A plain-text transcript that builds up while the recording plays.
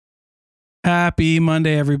Happy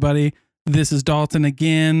Monday, everybody. This is Dalton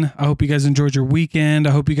again. I hope you guys enjoyed your weekend.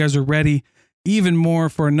 I hope you guys are ready even more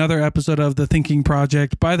for another episode of The Thinking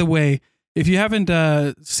Project. By the way, if you haven't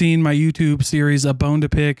seen my YouTube series, A Bone to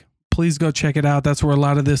Pick, please go check it out. That's where a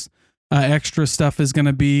lot of this extra stuff is going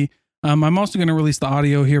to be. I'm also going to release the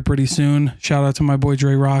audio here pretty soon. Shout out to my boy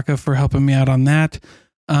Dre Rocca for helping me out on that.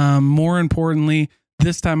 More importantly,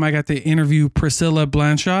 this time I got to interview Priscilla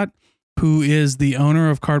Blanchot, who is the owner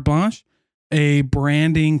of Carte Blanche, a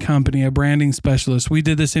branding company, a branding specialist. We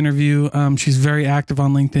did this interview. She's very active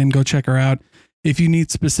on LinkedIn. Go check her out. If you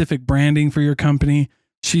need specific branding for your company,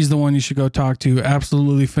 she's the one you should go talk to.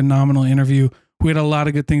 Absolutely phenomenal interview. We had a lot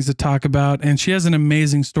of good things to talk about, and she has an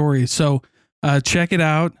amazing story. So check it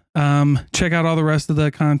out. Check out all the rest of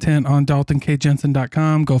the content on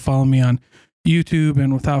daltonkjensen.com. Go follow me on YouTube.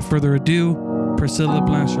 And without further ado, Priscilla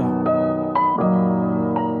Blanchot.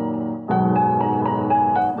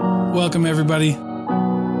 Welcome, everybody.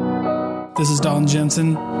 This is Dalton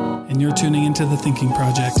Jensen, and you're tuning into The Thinking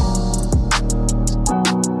Project.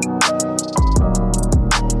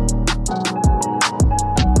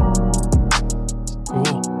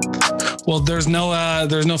 Cool. Well, there's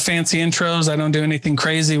no fancy intros. I don't do anything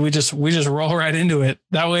crazy. We just roll right into it.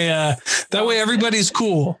 That way everybody's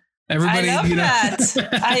cool. Everybody, I love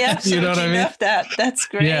that. I absolutely love that. That's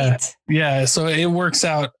great. Yeah. So it works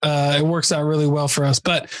out. It works out really well for us.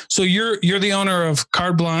 But so you're the owner of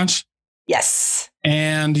Carte Blanche. Yes.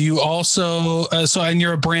 And you also and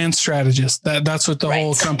you're a brand strategist. That's what the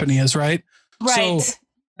whole company is, right? Right. So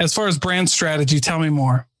as far as brand strategy, tell me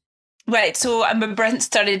more. Right. So I'm a brand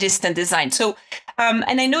strategist and design. So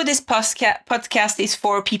and I know this podcast is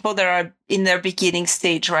for people that are in their beginning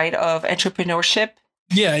stage, right, of entrepreneurship.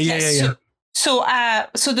 Yeah. So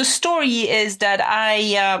the story is that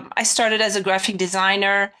I started as a graphic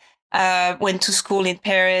designer, went to school in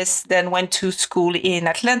Paris, then went to school in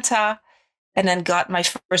Atlanta, and then got my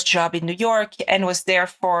first job in New York and was there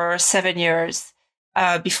for 7 years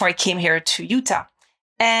before I came here to Utah.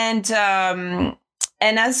 And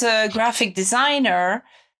as a graphic designer,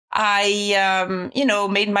 I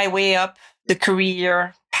made my way up the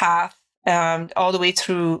career path. All the way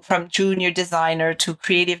through from junior designer to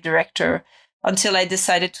creative director until I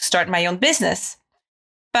decided to start my own business.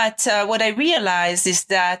 But what I realized is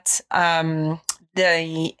that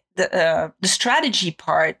the strategy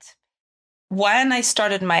part, when I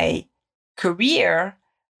started my career,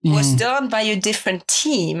 was done by a different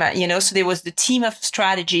team. So there was the team of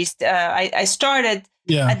strategists. I started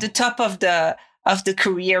at the top of the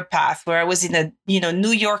career path, where I was in a New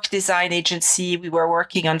York design agency. We were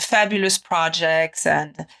working on fabulous projects,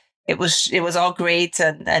 and it was all great,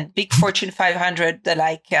 and big Fortune 500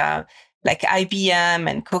 like IBM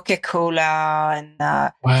and Coca-Cola and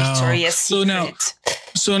Victoria's Secret.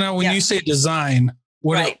 So now when you say design,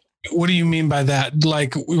 what do you mean by that?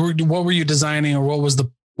 Like, what were you designing, or what was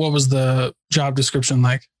the job description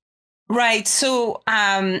like? Right. So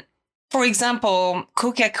for example,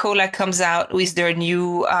 Coca-Cola comes out with their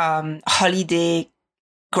new holiday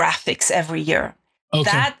graphics every year.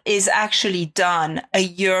 Okay. That is actually done a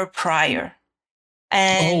year prior.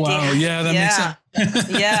 And that makes sense.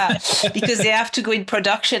 Yeah, because they have to go in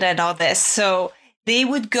production and all this. So they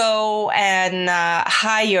would go and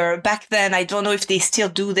hire, back then, I don't know if they still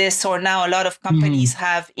do this or now, a lot of companies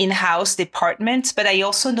have in-house departments, but I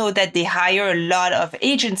also know that they hire a lot of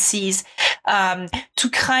agencies to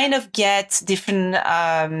kind of get different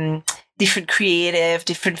creative,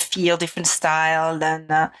 different feel, different style,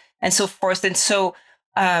 and so forth. And so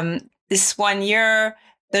this 1 year,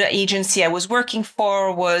 the agency I was working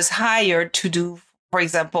for was hired to do, for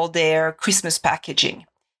example, their Christmas packaging.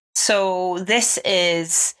 So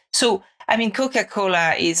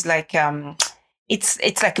Coca-Cola is like,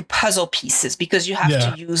 it's like a puzzle pieces, because you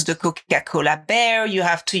have to use the Coca-Cola bear, you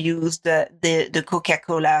have to use the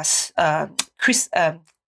Coca-Cola,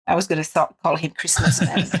 I was going to call him Christmas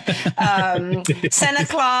man, Santa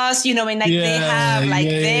Claus, they have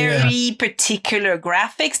very particular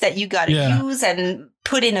graphics that you got to use and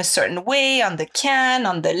put in a certain way on the can,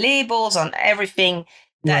 on the labels, on everything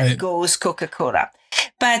that goes Coca-Cola.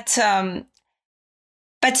 But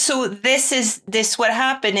so what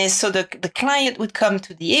happened is, so the client would come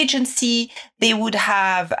to the agency, they would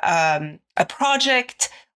have a project,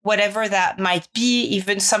 whatever that might be.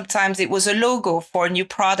 Even sometimes it was a logo for a new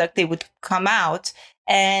product, they would come out,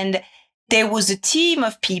 and there was a team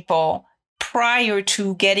of people prior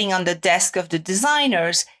to getting on the desk of the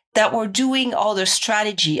designers that were doing all the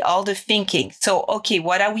strategy, all the thinking. So, okay,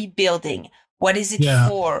 what are we building? What is it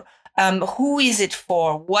for? Who is it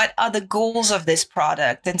for? What are the goals of this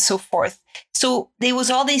product, and so forth. So there was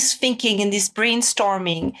all this thinking and this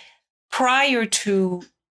brainstorming prior to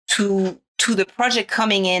the project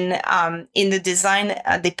coming in the design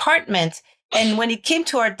department. And when it came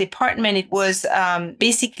to our department, it was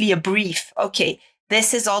basically a brief. Okay,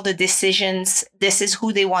 this is all the decisions. This is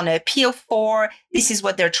who they want to appeal for. This is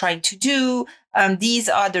what they're trying to do. These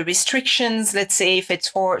are the restrictions. Let's say if it's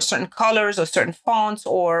for certain colors or certain fonts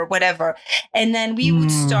or whatever. And then we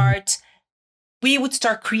would start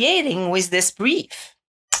creating with this brief.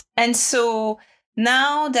 And so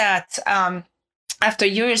now that after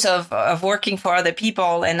years of working for other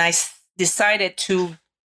people, and I decided to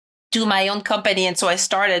do my own company, and so I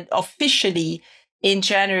started officially in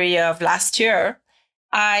January of last year,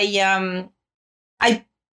 I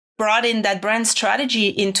brought in that brand strategy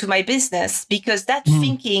into my business, because that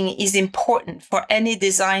thinking is important for any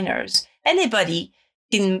designers. Anybody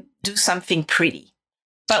can do something pretty,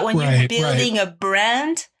 but when you're building a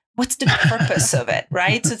brand, what's the purpose of it,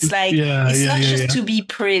 right? So it's like, it's not just to be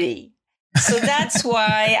pretty. So that's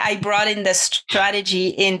why I brought in the strategy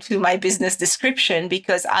into my business description,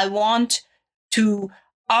 because I want to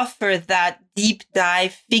offer that deep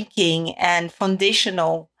dive thinking and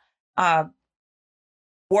foundational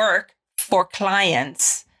work for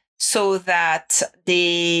clients, so that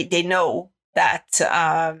they know that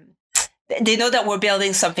we're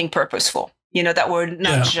building something purposeful. That we're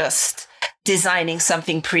not just designing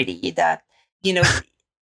something pretty. That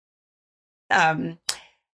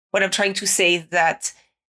what I'm trying to say is that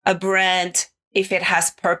a brand, if it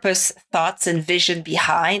has purpose, thoughts, and vision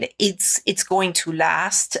behind, it's going to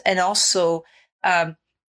last. And also, I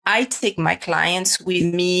take my clients with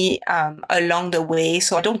me along the way.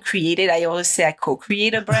 So I don't create it. I always say I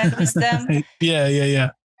co-create a brand with them. Yeah.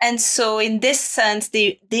 And so in this sense,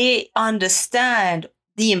 they understand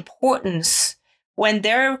the importance when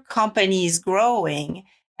their company is growing,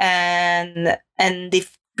 and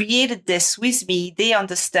they've created this with me. They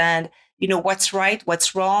understand, what's right,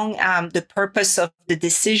 what's wrong, the purpose of the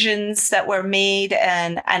decisions that were made,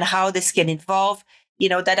 and how this can involve,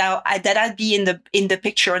 that I'll be in the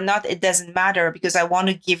picture or not. It doesn't matter, because I want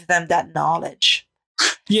to give them that knowledge.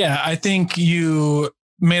 Yeah, I think you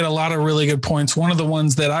made a lot of really good points. One of the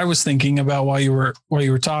ones that I was thinking about while you were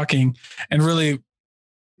talking, and really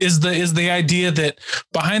is the idea that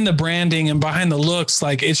behind the branding and behind the looks,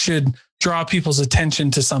 like, it should draw people's attention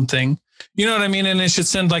to something. You know what I mean? And it should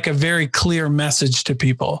send like a very clear message to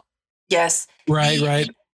people. Yes. Right.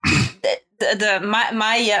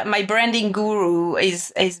 My branding guru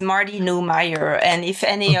is Marty Neumeier, and if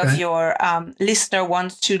any of your listener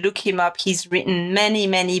wants to look him up, he's written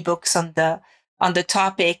many books on the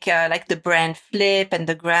topic, like the brand flip and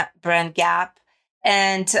the brand gap.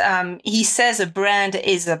 And he says a brand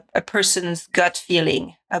is a person's gut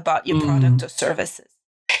feeling about your product or services.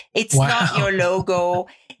 It's not your logo.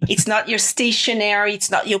 It's not your stationery.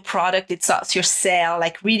 It's not your product. It's not your sale.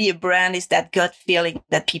 Like, really, a brand is that gut feeling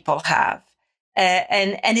that people have.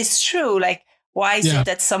 And it's true. Like, why is it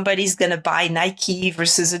that somebody's going to buy Nike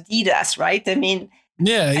versus Adidas, right? I mean,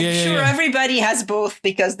 I'm sure everybody has both,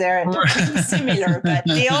 because they're pretty similar, but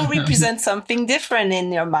they all represent something different in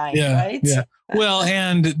their mind, right? Yeah. Well,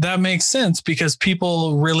 and that makes sense, because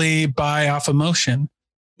people really buy off emotion.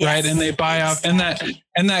 Yes, right. And they buy off, and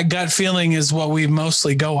that gut feeling is what we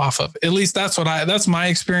mostly go off of. At least that's my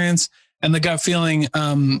experience. And the gut feeling,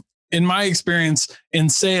 in my experience in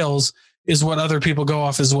sales, is what other people go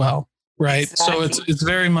off as well. Right. Exactly. So it's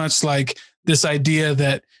very much like this idea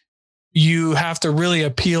that you have to really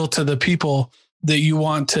appeal to the people that you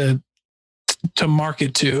want to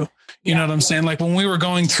market to. You know what I'm saying? Like, when we were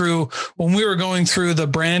going through the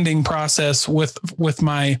branding process with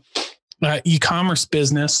my e-commerce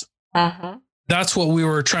business, that's what we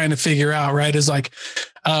were trying to figure out, right? Is like,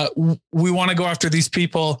 we want to go after these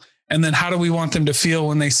people, and then how do we want them to feel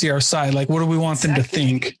when they see our site? Like, what do we want them to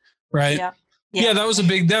think? Right. Yeah. That was a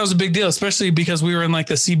big deal, especially because we were in like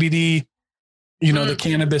the CBD,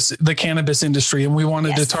 the cannabis industry, and we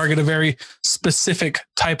wanted to target a very specific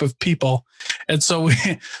type of people. And so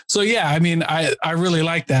I mean, I really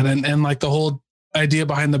like that. And like the whole idea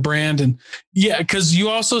behind the brand, and cause you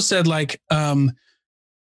also said like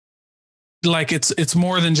it's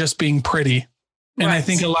more than just being pretty. And I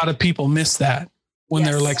think a lot of people miss that when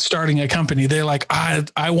they're like starting a company. They're like,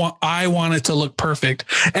 I want it to look perfect.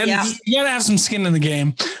 And you gotta have some skin in the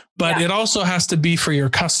game, but it also has to be for your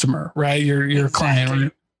customer, right? Your client,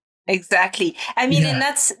 right? Exactly. I mean, and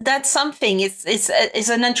that's something. It's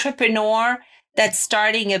an entrepreneur that's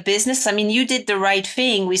starting a business. I mean, you did the right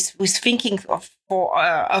thing with thinking of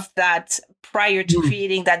that prior to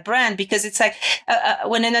creating that brand, because it's like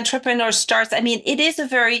when an entrepreneur starts, I mean,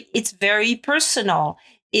 it's very personal.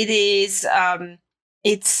 It is,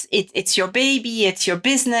 it's your baby, it's your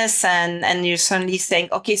business, and you're suddenly saying,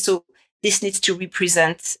 okay, so this needs to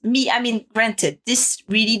represent me. I mean, granted, this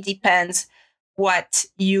really depends what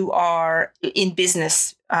you are in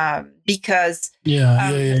business, because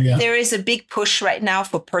there is a big push right now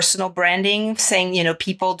for personal branding, saying,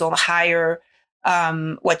 people don't hire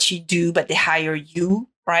what you do, but they hire you,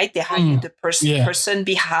 right? They hire the person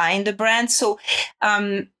behind the brand. So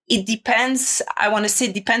it depends. I want to say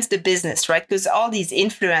it depends the business, right? Because all these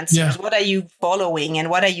influencers, what are you following and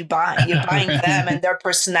what are you buying? You're buying them and their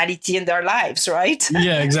personality and their lives, right?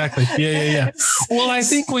 Yeah, exactly. Yeah. Well, I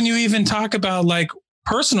think when you even talk about like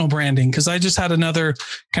personal branding, because I just had another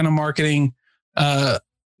kind of marketing,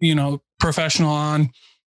 professional on,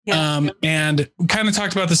 and kind of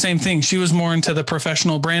talked about the same thing. She was more into the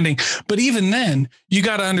professional branding, but even then you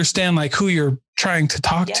got to understand like who you're trying to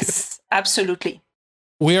talk to. Yes, absolutely.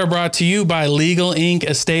 We are brought to you by Legal Inc.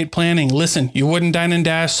 Estate Planning. Listen, you wouldn't dine and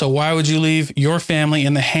dash, so why would you leave your family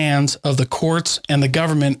in the hands of the courts and the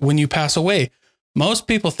government when you pass away? Most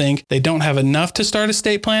people think they don't have enough to start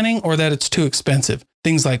estate planning or that it's too expensive.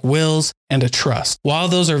 Things like wills and a trust. While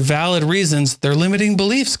those are valid reasons, they're limiting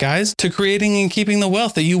beliefs, guys, to creating and keeping the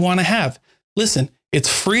wealth that you want to have. Listen, it's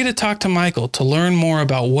free to talk to Michael to learn more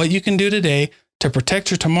about what you can do today to protect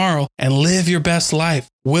your tomorrow and live your best life.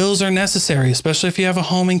 Wills are necessary, especially if you have a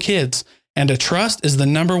home and kids. And a trust is the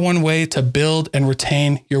number one way to build and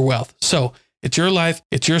retain your wealth. So it's your life.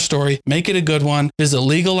 It's your story. Make it a good one. Visit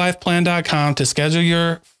LegalLifePlan.com to schedule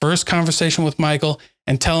your first conversation with Michael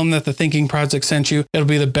and tell him that the Thinking Project sent you. It'll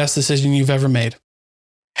be the best decision you've ever made.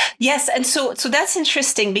 Yes. And so that's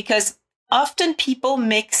interesting because often people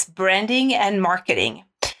mix branding and marketing.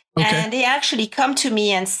 Okay. And they actually come to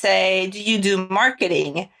me and say, do you do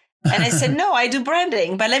marketing? And I said, no, I do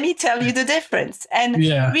branding, but let me tell you the difference. And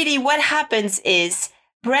really what happens is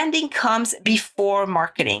branding comes before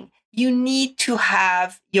marketing. You need to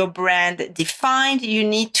have your brand defined. You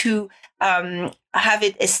need to have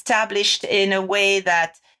it established in a way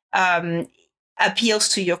that appeals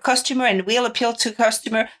to your customer and will appeal to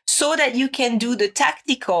customer so that you can do the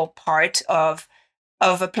tactical part of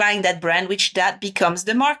applying that brand, which that becomes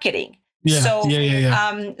the marketing. So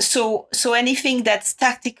anything that's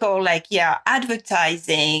tactical, like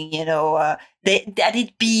advertising, that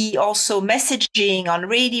it be also messaging on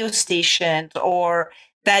radio stations, or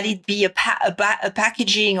that it be a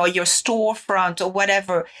packaging or your storefront or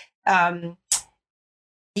whatever.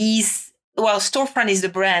 Storefront is the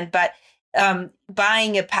brand, but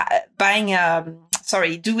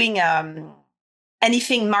doing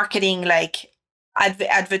anything marketing like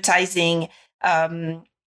advertising.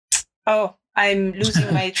 I'm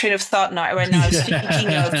losing my train of thought now. Right now, I was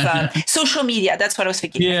thinking of social media. That's what I was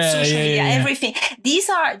thinking. Social media, everything. These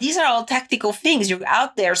are all tactical things. You're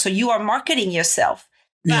out there, so you are marketing yourself.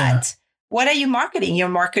 But what are you marketing? You're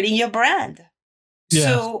marketing your brand.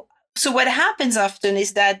 Yeah. So what happens often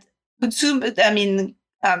is that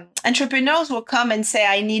entrepreneurs will come and say,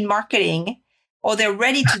 "I need marketing." Or they're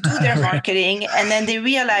ready to do their marketing, and then they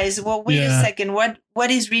realize, well, wait a second, what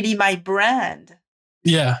is really my brand?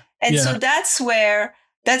 Yeah. And so that's where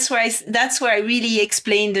I really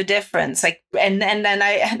explain the difference. Like, and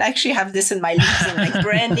I actually have this in my LinkedIn, like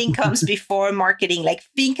branding comes before marketing. Like,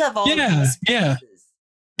 think of all these pieces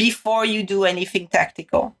before you do anything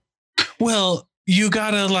tactical. Well, you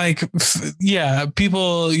gotta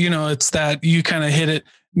people, it's that you kind of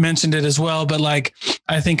mentioned it as well, but like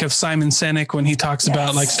I think of Simon Sinek when he talks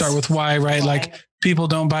about like start with why, right? Why. Like people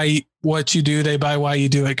don't buy what you do, they buy why you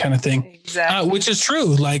do it, kind of thing. Exactly. Which is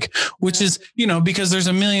true. Like, which is, because there's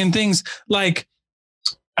a million things. Like,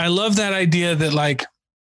 I love that idea that like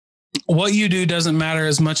what you do doesn't matter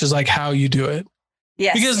as much as like how you do it.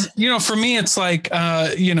 Yes. Because, for me, it's like,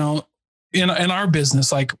 in our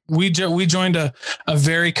business, like we joined a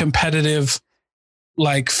very competitive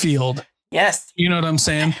like field. Yes. You know what I'm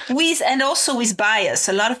saying? And also with bias.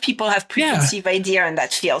 A lot of people have preconceived idea in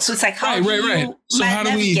that field. So it's like, how do you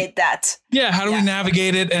navigate that? Yeah. How do we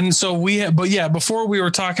navigate it? And so before we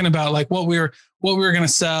were talking about like what we were going to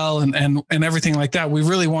sell and everything like that, we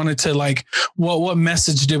really wanted to like, what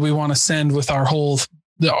message did we want to send with our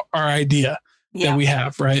idea that we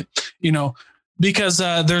have, right? Because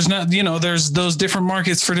there's those different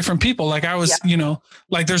markets for different people. Like I was,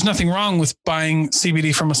 like there's nothing wrong with buying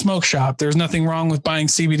CBD from a smoke shop. There's nothing wrong with buying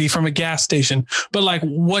CBD from a gas station. But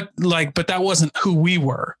but that wasn't who we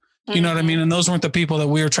were. You know what I mean? And those weren't the people that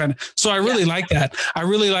we were trying to. So I really like that. I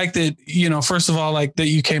really like that, first of all, like that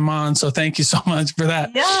you came on. So thank you so much for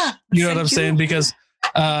that. Yeah. You know what I'm saying? Because,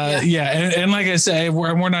 And like I say,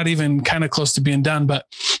 we're not even kind of close to being done, but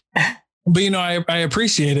I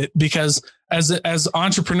appreciate it because as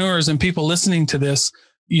entrepreneurs and people listening to this,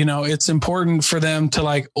 it's important for them to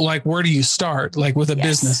like, where do you start? Like with a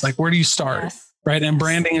business, like where do you start? Yes. Right. And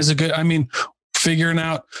branding is figuring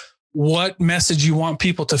out what message you want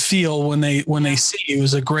people to feel when they see you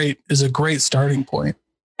is a great starting point.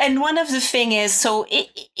 And one of the thing is, so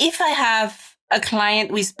if I have a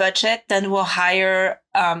client with budget, then we'll hire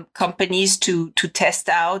companies to test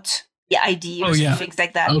out the ideas and things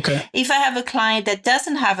like that. Okay. If I have a client that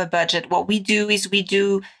doesn't have a budget, what we do is we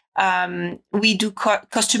do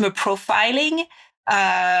customer profiling,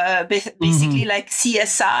 basically like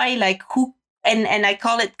CSI, like who, and I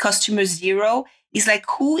call it customer zero. Is like,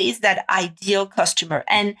 who is that ideal customer?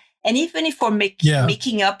 And even if we're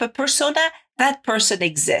making up a persona, that person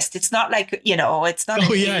exists. It's not like, it's not,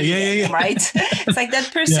 right? It's like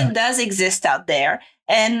that person does exist out there.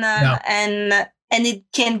 And it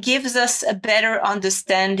can gives us a better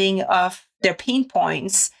understanding of their pain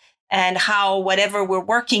points and how whatever we're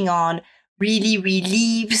working on really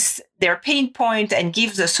relieves their pain point and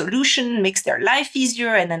gives a solution, makes their life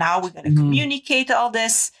easier. And then how we're going to communicate all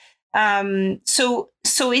this. So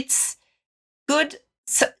it's good.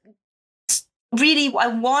 So really, I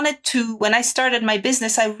wanted to, when I started my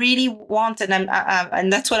business, I really wanted,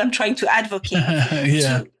 and that's what I'm trying to advocate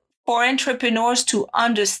for entrepreneurs to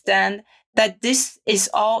understand that this is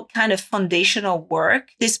all kind of foundational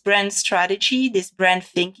work, this brand strategy, this brand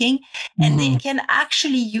thinking, and they can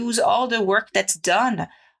actually use all the work that's done.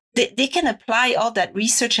 They can apply all that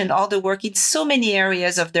research and all the work in so many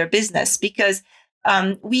areas of their business because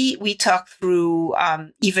we talk through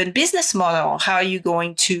even business model. How are you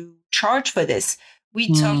going to charge for this? We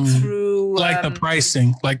talk through the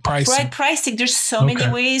pricing, Right, pricing. There's so many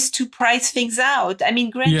ways to price things out. I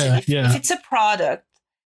mean, granted, if it's a product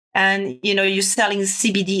and you're selling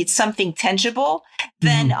CBD, it's something tangible.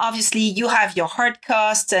 Then obviously you have your hard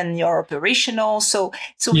costs and your operational. So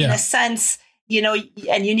in a sense,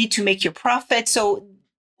 and you need to make your profit. So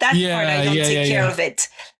that part I don't take care of it.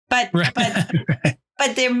 But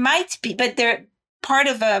there might be, part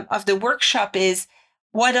of the workshop is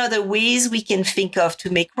what are the ways we can think of to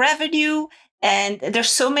make revenue? And there's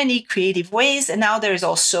so many creative ways. And now there's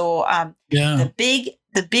also the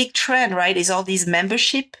big trend, right? Is all these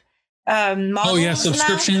membership models.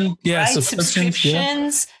 Subscription. Now, right?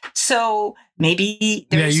 Subscriptions. So maybe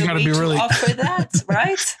there's a way to offer that,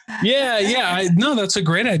 right? No, that's a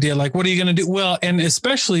great idea. Like, what are you going to do? Well, and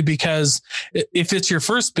especially because if it's your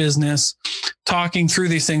first business, talking through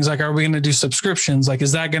these things, like, are we going to do subscriptions? Like,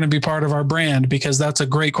 is that going to be part of our brand? Because that's a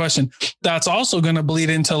great question. That's also going to bleed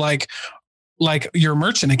into like your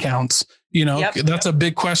merchant accounts. That's a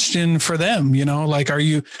big question for them, like,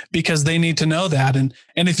 because they need to know that. And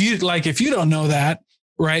if you don't know that,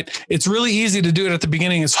 right, it's really easy to do it at the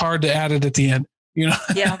beginning. It's hard to add it at the end, Yeah.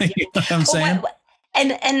 You know what I'm saying?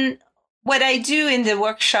 And what I do in the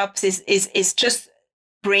workshops is just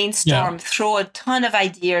brainstorm, throw a ton of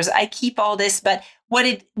ideas. I keep all this, but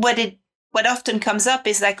what often comes up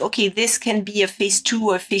is like, okay, this can be a phase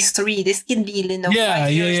 2 or phase 3. This can be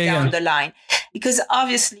 5 years down the line, because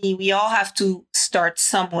obviously we all have to start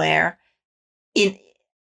somewhere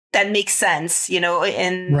that makes sense, and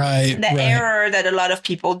the error that a lot of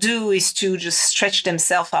people do is to just stretch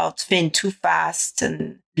themselves out thin too fast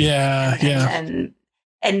and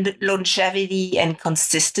longevity and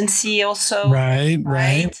consistency also. Right.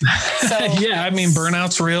 So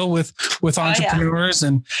burnout's real with entrepreneurs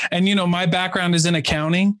and my background is in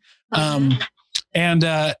accounting. And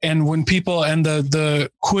when people, and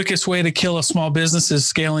the quickest way to kill a small business is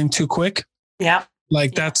scaling too quick. Yeah.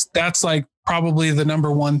 That's like probably the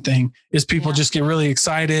number one thing is people just get really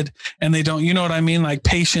excited and they don't, what I mean? Like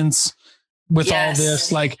patience with all this,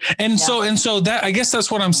 so that, I guess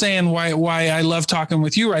that's what I'm saying. Why I love talking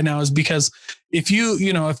with you right now is because if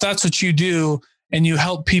if that's what you do and you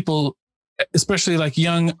help people, especially like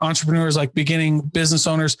young entrepreneurs, like beginning business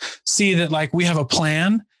owners, see that like we have a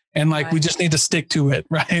plan and like we just need to stick to it,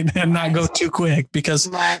 right? And not go too quick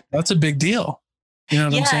because that's a big deal. You know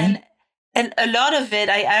what I'm saying? And a lot of it,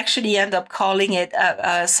 I actually end up calling it.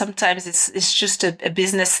 Sometimes it's just a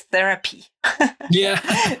business therapy.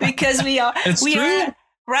 Because we are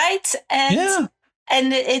right,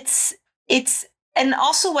 and it's and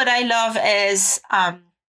also what I love is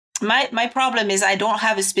my problem is I don't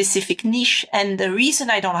have a specific niche, and the reason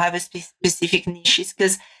I don't have a specific niche is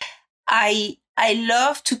because I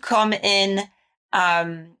love to come in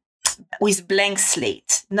with blank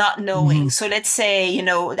slate, not knowing. So let's say, you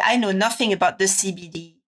know, I know nothing about the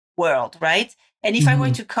CBD world, right? And if I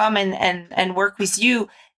were to come and work with you,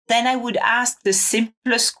 then I would ask the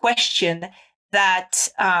simplest question that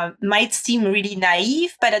might seem really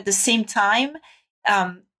naive, but at the same time,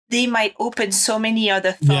 they might open so many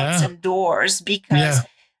other thoughts and doors, because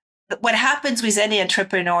what happens with any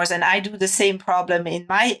entrepreneurs, and I do the same problem in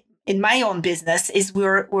my own business, is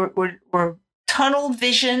we're tunnel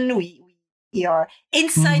vision. We are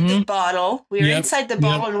inside the bottle. We're inside the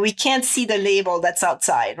bottle, and we can't see the label that's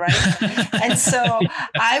outside, right? And so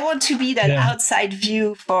I want to be that outside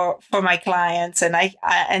view for my clients,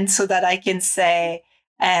 and so that I can say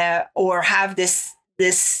or have this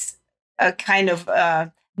kind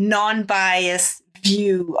of non-biased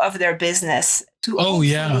view of their business to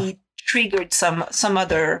hopefully trigger some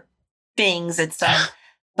other things and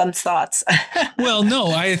some thoughts. Well, no,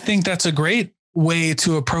 I think that's a great way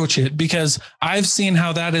to approach it, because I've seen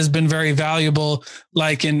how that has been very valuable,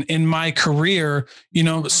 like in my career, you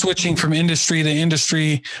know, switching from industry to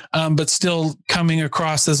industry, but still coming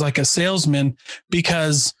across as like a salesman,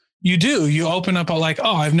 because you open up like,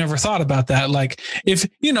 oh, I've never thought about that. Like if,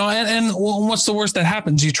 you know, and what's the worst that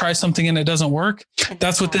happens? You try something and it doesn't work.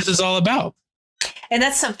 That's what this is all about. And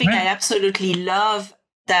that's something I absolutely love,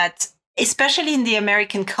 that especially in the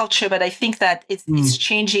American culture, but I think that it's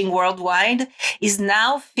changing worldwide, is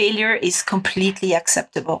now failure is completely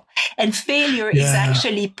acceptable. And failure is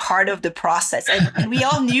actually part of the process. And we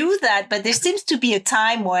all knew that, but there seems to be a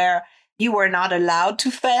time where you were not allowed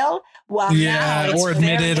to fail. Well, now it's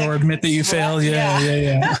admit that you failed.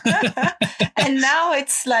 Yeah. And now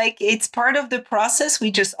it's like, it's part of the process.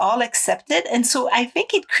 We just all accept it. And so I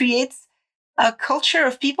think it creates a culture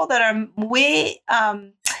of people that are way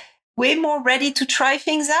more ready to try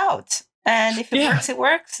things out. And if it works, it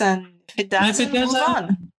works. And if it doesn't, move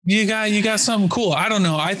on. You got something cool. I don't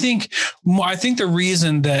know. I think the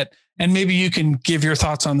reason that, and maybe you can give your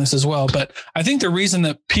thoughts on this as well, but I think the reason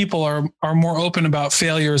that people are more open about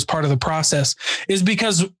failure as part of the process is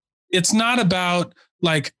because it's not about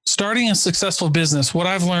like starting a successful business. What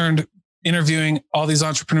I've learned interviewing all these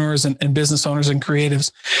entrepreneurs and business owners and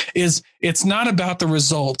creatives is it's not about the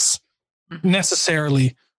results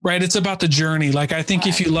necessarily, right? It's about the journey. Like, I think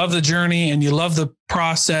if you love the journey and you love the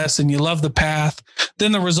process and you love the path,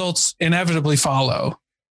 then the results inevitably follow.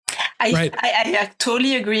 I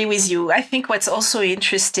totally agree with you. I think what's also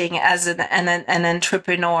interesting as an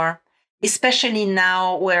entrepreneur, especially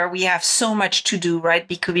now where we have so much to do, right?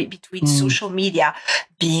 Between social media,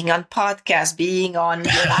 being on podcasts, being on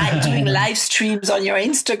doing live streams on your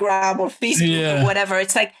Instagram or Facebook or whatever.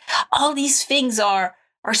 It's like all these things are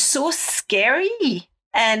so scary.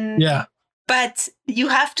 And but you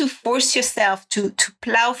have to force yourself to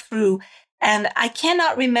plow through. And I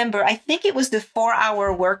cannot remember. I think it was the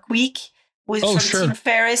 4-Hour Work Week from Tim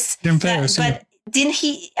Ferriss. But didn't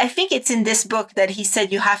he? I think it's in this book that he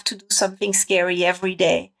said you have to do something scary every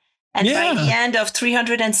day. And by the end of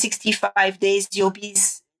 365 days, you'll be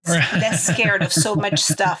less scared of so much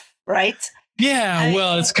stuff, right? Yeah,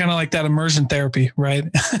 well, it's kind of like that immersion therapy, right?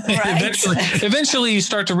 Eventually, you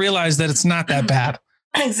start to realize that it's not that bad.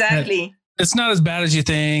 Exactly. It's not as bad as you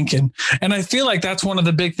think. And I feel like that's one of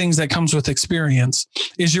the big things that comes with experience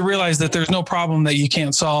is you realize that there's no problem that you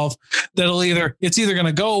can't solve. It's either going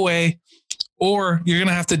to go away or you're going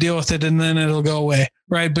to have to deal with it and then it'll go away.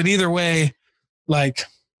 Right. But either way, like.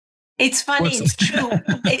 It's funny. It's true.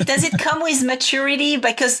 Does it come with maturity?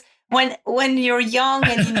 Because when you're young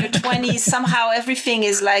and in your 20s, somehow everything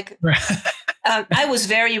is like, I was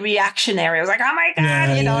very reactionary. I was like, oh my God,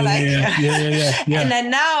 and then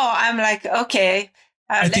now I'm like, okay,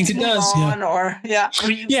 I think it does. On,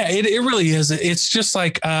 it really is. It's just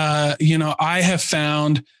like, I have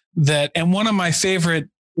found that, and one of my favorite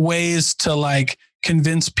ways to like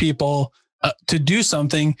convince people to do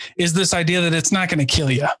something is this idea that it's not going to kill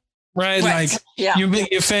you. Right. Like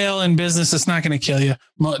you fail in business, it's not going to kill you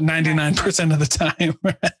 99% of the time.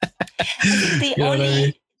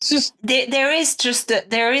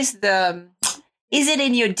 Is it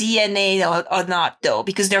in your DNA or not though?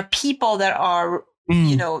 Because there are people that are,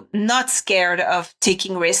 not scared of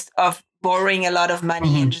taking risks, of borrowing a lot of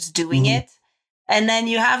money and just doing it. And then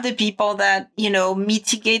you have the people that,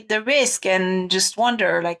 mitigate the risk and just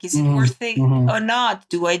wonder, like, is it worth it or not?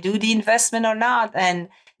 Do I do the investment or not? And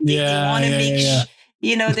they want to make,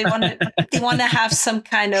 they want to have some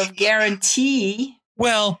kind of guarantee.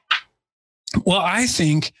 Well, I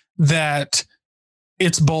think that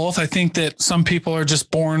it's both. I think that some people are just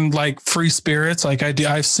born like free spirits. Like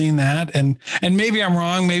I've seen that, and maybe I'm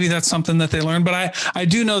wrong. Maybe that's something that they learn, but I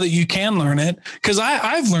do know that you can learn it, because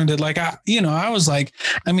I've learned it. Like I was like,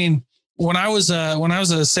 I mean, when I was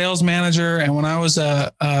a sales manager, and when I was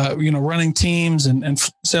running teams and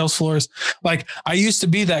sales floors, like I used to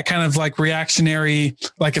be that kind of like reactionary.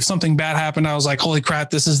 Like if something bad happened, I was like, holy crap,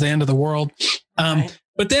 this is the end of the world. Right.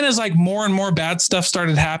 But then as like more and more bad stuff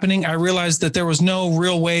started happening, I realized that there was no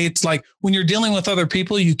real way to, like, when you're dealing with other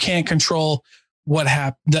people, you can't control what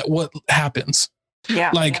happens.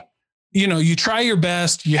 Yeah. Like, you try your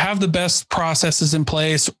best, you have the best processes in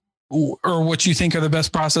place, or what you think are the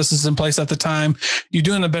best processes in place at the time. You're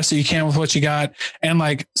doing the best that you can with what you got, and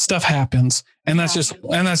like stuff happens, and that's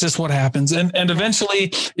just what happens. And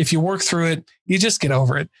eventually, if you work through it, you just get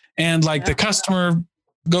over it. And like the customer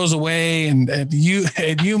goes away, and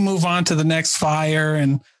you move on to the next fire,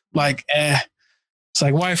 and like, it's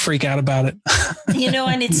like, why freak out about it?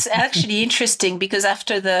 And it's actually interesting, because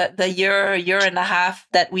after the year and a half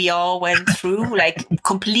that we all went through, like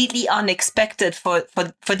completely unexpected for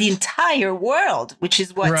the entire world, which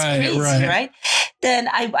is what's crazy, right? Then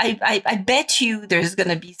I bet you there's going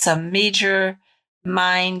to be some major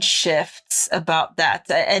mind shifts about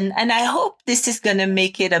that. And I hope this is going to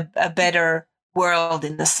make it a better world,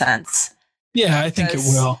 in the sense. Yeah, I think it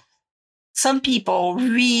will. Some people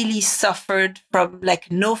really suffered from like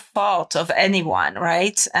no fault of anyone,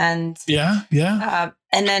 right? And and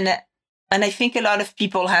I think a lot of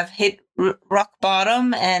people have hit rock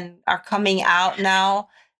bottom and are coming out now,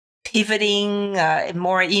 pivoting,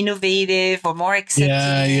 more innovative or more accepting.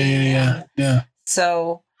 Yeah.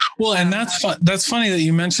 So well, and that's funny that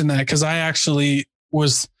you mentioned that, because I actually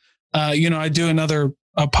was, I do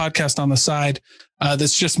a podcast on the side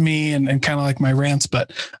that's just me and kind of like my rants.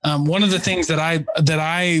 But one of the things that I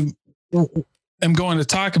am going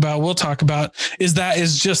to we'll talk about is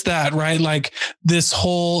just that, right? Like this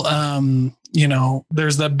whole,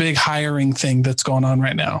 there's that big hiring thing that's going on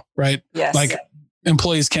right now, right? Yes. Like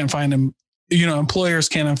employees can't find them, employers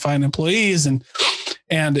can't find employees, and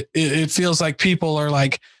it feels like people are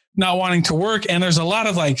like not wanting to work. And there's a lot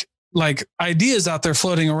of like ideas out there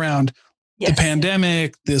floating around. The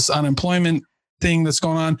pandemic, this unemployment thing that's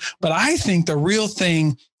going on. But I think the real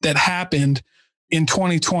thing that happened in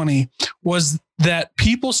 2020 was that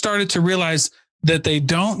people started to realize that they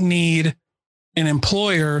don't need an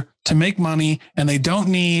employer to make money, and they don't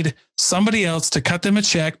need somebody else to cut them a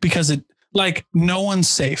check, because no one's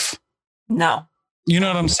safe. No. You know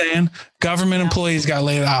what I'm saying? Government employees got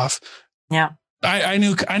laid off. Yeah. I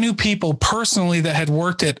knew people personally that had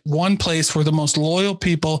worked at one place where the most loyal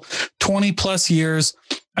people, 20 plus years,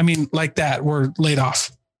 I mean, like that, were laid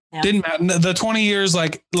off. Yeah. Didn't matter. The 20 years,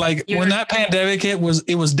 like when that pandemic hit,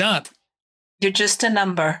 it was done. You're just a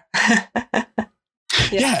number.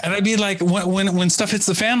 Yeah. And I'd be like, when stuff hits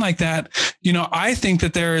the fan like that, I think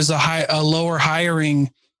that there is a lower hiring,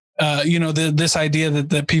 this idea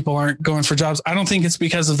that people aren't going for jobs. I don't think it's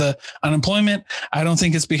because of the unemployment. I don't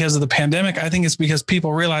think it's because of the pandemic. I think it's because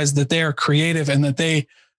people realize that they are creative and that they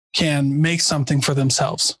can make something for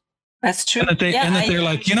themselves. That's true. And that they're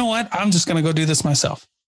like, you know what? I'm just going to go do this myself.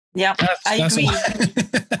 Yeah, I agree.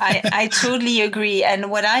 I totally agree.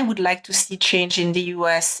 And what I would like to see change in the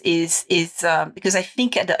US is because I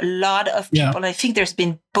think a lot of people, and I think there's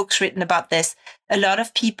been books written about this, a lot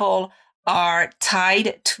of people are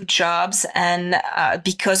tied to jobs and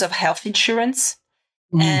because of health insurance,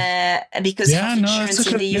 because health insurance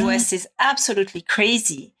in the US is absolutely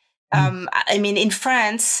crazy. I mean, in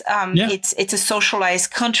France, it's a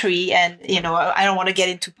socialized country, and I don't want to get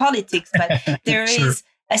into politics, but there is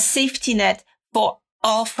a safety net for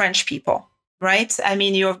all French people, right? I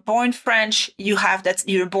mean, you're born French,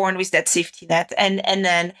 you're born with that safety net, and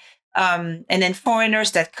then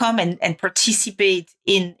foreigners that come and participate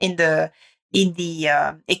in the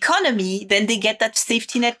economy, then they get that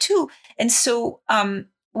safety net too. And so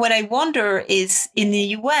what I wonder is, in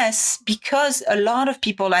the US, because a lot of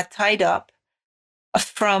people are tied up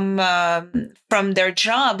from their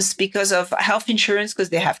jobs because of health insurance,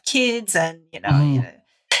 because they have kids, and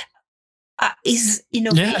is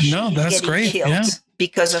innovation that's getting great. killed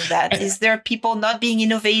because of that? Is there people not being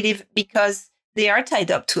innovative because they are tied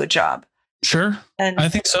up to a job? Sure. And I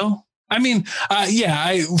think so. I mean,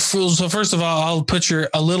 so first of all, I'll put you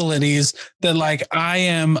a little at ease that like I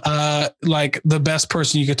am like the best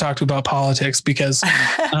person you could talk to about politics, because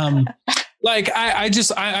like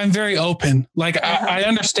I'm very open. Like I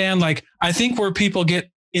understand, like I think where people get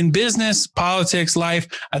in business, politics, life,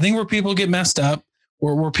 I think where people get messed up,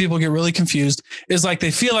 where people get really confused, is like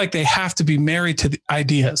they feel like they have to be married to the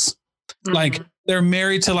ideas. Mm-hmm. Like they're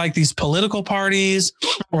married to like these political parties,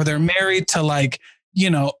 or they're married to like,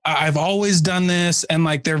 I've always done this. And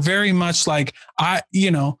like, they're very much like,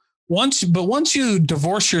 once you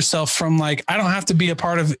divorce yourself from like, I don't have to be a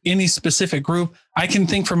part of any specific group. I can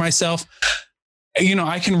think for myself,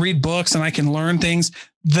 I can read books and I can learn things.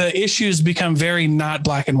 The issues become very not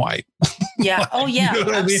black and white. Yeah. Like, oh yeah,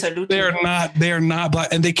 absolutely. They are not black,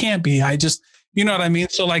 and they can't be. You know what I mean?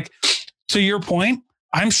 So like, to your point,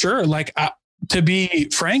 I'm sure like, to be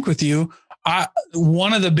frank with you,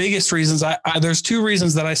 one of the biggest reasons there's two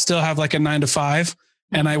reasons that I still have like a 9 to 5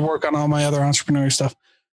 and I work on all my other entrepreneurial stuff.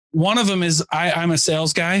 One of them is I'm a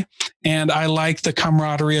sales guy and I like the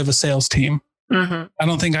camaraderie of a sales team. Mm-hmm. I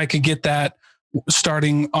don't think I could get that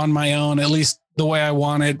starting on my own, at least the way I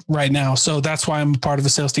want it right now. So that's why I'm a part of a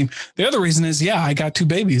sales team. The other reason is, I got 2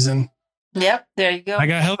 babies and yep, there you go.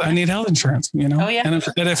 I need health insurance, Oh yeah. And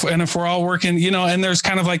if we're all working, and there's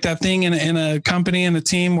kind of like that thing in a company and a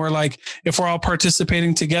team where like, if we're all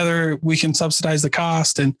participating together, we can subsidize the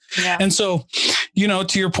cost. And so,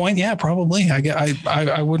 to your point, probably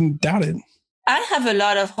I wouldn't doubt it. I have a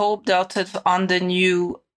lot of hope, Dalton, on the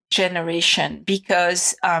new generation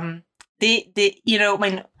because, when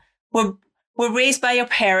we're raised by our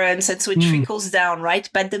parents, and so it trickles down, right?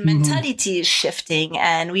 But the mentality is shifting,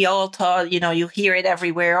 and we all thought, you hear it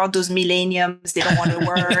everywhere. All those millenniums, they don't want to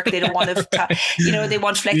work, they don't want to, they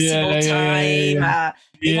want flexible time,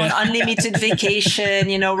 they want unlimited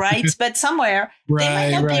vacation, right? But somewhere they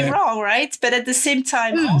might not be wrong, right? But at the same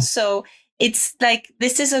time, also, it's like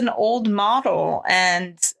this is an old model,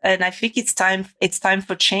 and I think it's time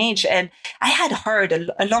for change. And I had heard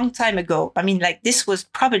a long time ago. I mean, like this was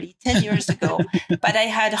probably 10 years ago, but I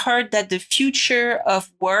had heard that the future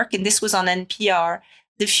of work, and this was on NPR,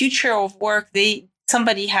 the future of work.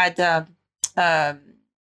 Somebody had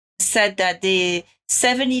said that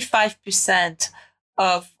 75%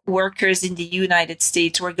 of workers in the United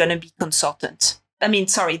States were going to be consultants. I mean,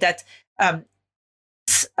 sorry, that.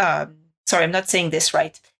 Sorry, I'm not saying this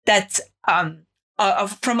right. That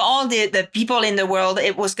from all the people in the world,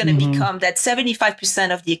 it was going to become that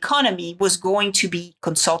 75% of the economy was going to be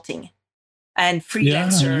consulting and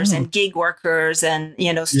freelancers and gig workers and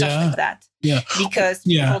stuff like that. Yeah, because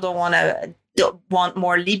people don't want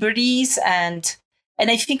more liberties, and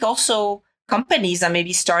I think also companies are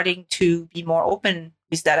maybe starting to be more open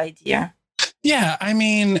with that idea. Yeah, I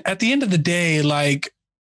mean, at the end of the day, like.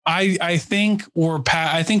 I think we're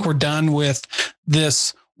done with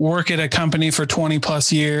this work at a company for 20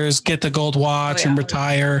 plus years, get the gold watch and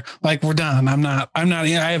retire. Like we're done.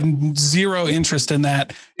 I have zero interest in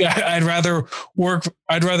that. I'd rather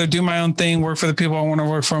do my own thing, work for the people I want to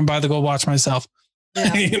work for, and buy the gold watch myself.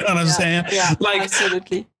 Yeah. You know what I'm saying? Yeah, like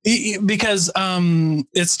absolutely. Because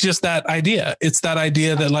it's just that idea. It's that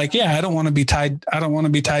idea that like, I don't want to be tied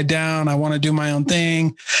down. I want to do my own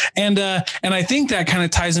thing. And I think that kind of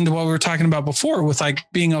ties into what we were talking about before with like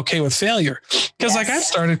being okay with failure. Because like I've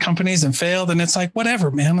started companies and failed, and it's like,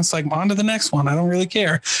 whatever, man. It's like on to the next one. I don't really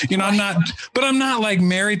care. I'm not like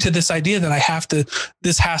married to this idea that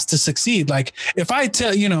this has to succeed. Like if I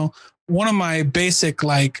tell, one of my basic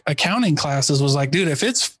like accounting classes was like, dude, if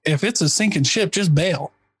it's a sinking ship, just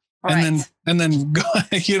bail. Right. And then go,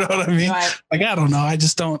 you know what I mean? Right. Like, I don't know. I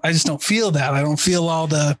just don't feel that. I don't feel all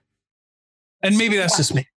the, and maybe that's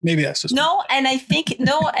just me. And I think,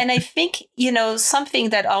 something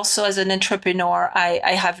that also as an entrepreneur,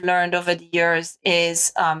 I have learned over the years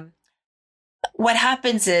is, what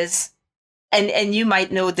happens is, and you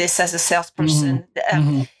might know this as a salesperson,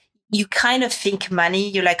 you kind of think money,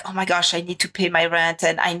 you're like, oh my gosh, I need to pay my rent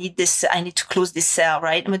and I need to close this sale,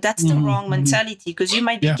 right? But that's the wrong mentality, because you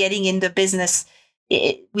might be getting in the business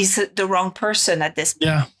with the wrong person at this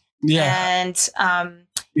point. Yeah. And,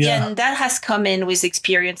 and that has come in with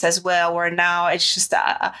experience as well, where now it's just,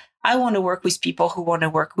 I want to work with people who want to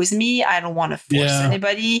work with me. I don't want to force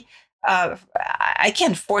anybody. I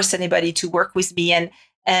can't force anybody to work with me.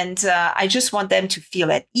 And I just want them to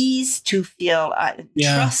feel at ease, to feel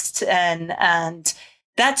trust, and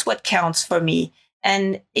that's what counts for me.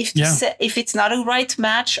 And if it's not a right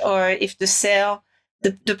match, or if the sale,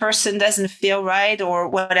 the person doesn't feel right or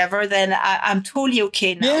whatever, then I'm totally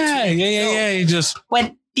okay now. You just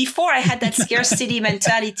Before I had that scarcity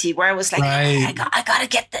mentality where I was like, I gotta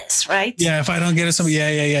get this, right? Yeah, if I don't get it, somebody,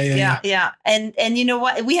 yeah. And you know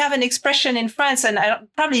what? We have an expression in France, and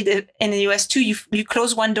probably in the US too. You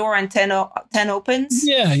close one door and 10 opens.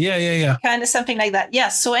 Yeah. Kind of something like that. Yeah.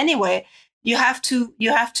 So anyway, you have to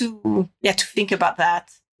think about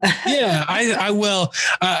that. Yeah, I will.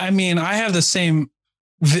 I mean, I have the same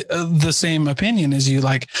opinion as you.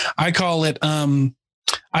 Like, I call it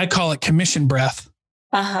I call it commission breath.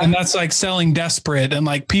 And that's like selling desperate, and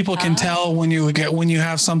like people can tell when you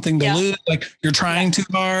have something to lose, like you're trying too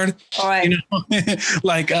hard. All right. You know,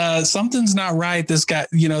 like something's not right. This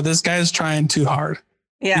guy's trying too hard.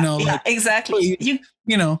 Yeah. You know, yeah, like, exactly.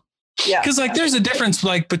 Because like there's a difference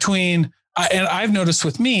like between, and I've noticed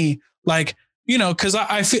with me, like, because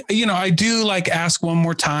I feel, I do like ask one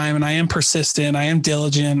more time, and I am persistent. I am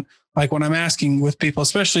diligent. Like when I'm asking with people,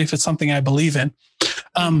 especially if it's something I believe in.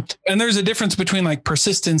 And there's a difference between like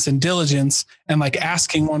persistence and diligence and like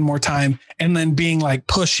asking one more time and then being like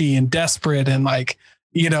pushy and desperate and like,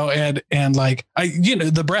 and like,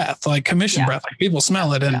 the breath, like commission breath, like people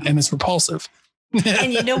smell it and it's repulsive.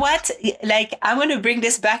 And you know what? Like, I want to bring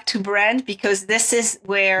this back to brand, because this is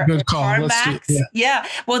where CarMax,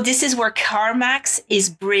 this is where CarMax is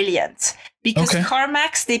brilliant, because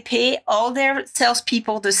CarMax, they pay all their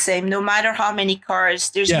salespeople the same, no matter how many cars.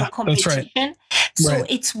 There's no competition. Right. So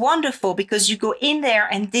it's wonderful because you go in there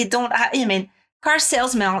and they don't, car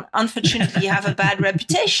salesmen, unfortunately, have a bad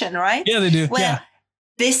reputation, right? Yeah, they do. Well,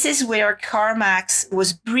 this is where CarMax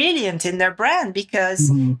was brilliant in their brand,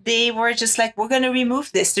 because they were just like, we're going to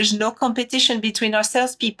remove this. There's no competition between our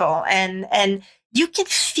salespeople. And you can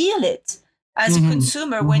feel it as a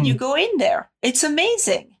consumer when you go in there. It's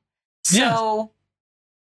amazing. So,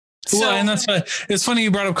 and that's why it's funny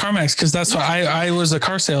you brought up CarMax, because that's why I was a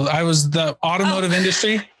car sales. I was the automotive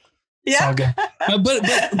industry. Yeah. But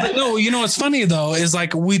no, what's funny though, is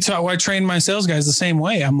like I trained my sales guys the same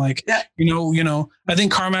way. I'm like, I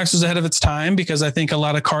think CarMax was ahead of its time, because I think a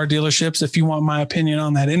lot of car dealerships, if you want my opinion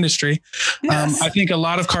on that industry, I think a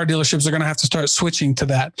lot of car dealerships are going to have to start switching to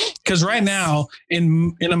that. Because right now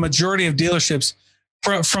in a majority of dealerships,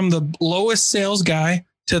 from the lowest sales guy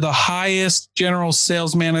to the highest general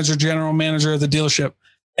manager of the dealership,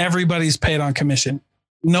 everybody's paid on commission.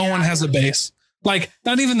 No one has a base. Like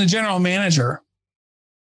not even the general manager.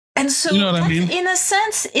 And so in a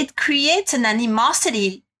sense, it creates an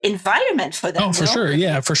animosity environment for them. Oh, for sure.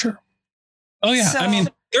 Yeah, for sure. Oh yeah. So,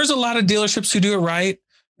 there's a lot of dealerships who do it right.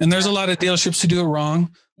 And there's a lot of dealerships who do it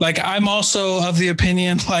wrong. Like I'm also of the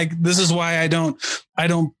opinion, like this is why I don't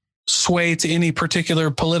sway to any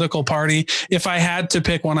particular political party. If I had to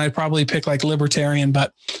pick one, I'd probably pick like libertarian,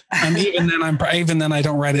 but even then I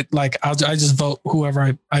don't write it. Like I just vote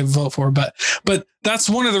whoever I vote for. But that's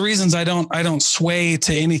one of the reasons I don't sway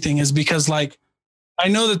to anything, is because like, I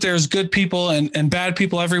know that there's good people and bad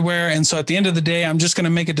people everywhere. And so at the end of the day, I'm just going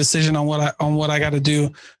to make a decision on what I got to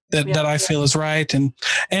do that I feel is right. And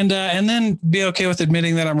then be okay with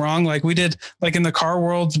admitting that I'm wrong. Like we did, like in the car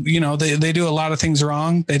world, they do a lot of things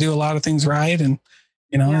wrong. They do a lot of things right. And,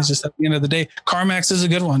 it's just at the end of the day, CarMax is a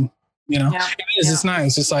good one. It is. It's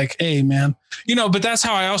nice. It's like, hey man, but that's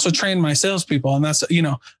how I also train my salespeople. And that's,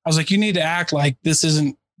 I was like, you need to act like this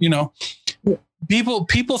isn't,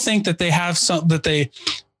 people think that they have some, that they,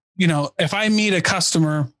 if I meet a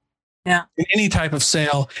customer in any type of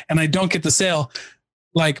sale and I don't get the sale,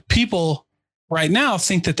 like people right now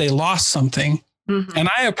think that they lost something. And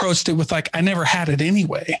I approached it with like, I never had it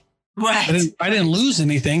anyway. Right. I didn't lose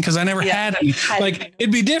anything because I never had any. Like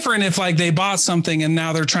it'd be different if like they bought something and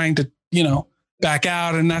now they're trying to, back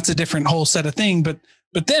out, and that's a different whole set of thing. But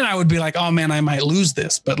then I would be like, oh man, I might lose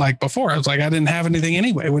this. But like before I was like, I didn't have anything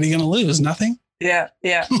anyway. What are you going to lose? Nothing. Yeah.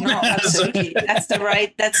 No, absolutely. That's the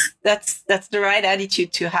right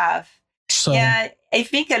attitude to have. So, yeah, I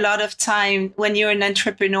think a lot of time when you're an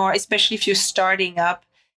entrepreneur, especially if you're starting up,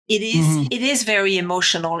 it is very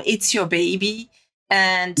emotional. It's your baby,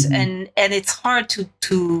 and it's hard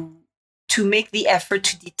to make the effort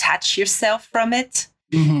to detach yourself from it.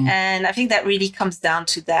 And I think that really comes down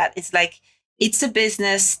to that. It's like, it's a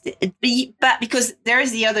business, but because there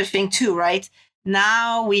is the other thing too, right?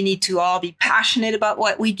 Now we need to all be passionate about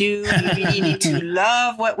what we do. We really need to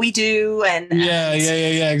love what we do, and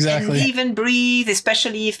exactly. And live and breathe,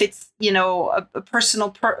 especially if it's a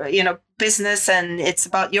personal business and it's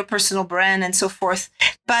about your personal brand and so forth.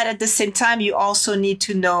 But at the same time, you also need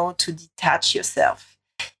to know to detach yourself.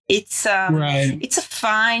 It's it's a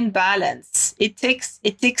fine balance. It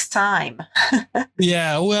takes time.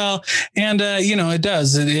 Yeah, well, and it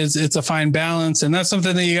does. It's a fine balance, and that's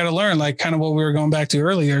something that you got to learn. Like kind of what we were going back to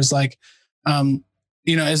earlier is like,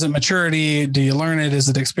 is it maturity? Do you learn it? Is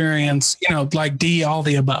it experience? Like all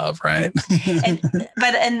the above, right?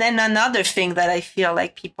 and then another thing that I feel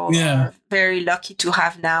like people are very lucky to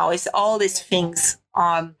have now is all these things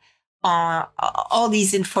all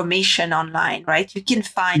these information online, right? You can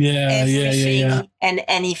find everything and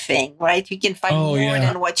anything, right? You can find more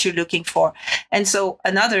than what you're looking for. And so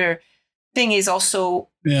another thing is also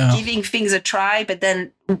giving things a try, but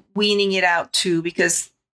then weaning it out too,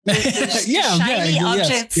 because the shiny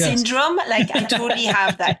object syndrome. Like I totally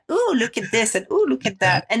have that. Ooh, look at this, and ooh, look at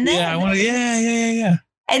that, and then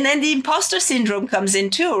and then the imposter syndrome comes in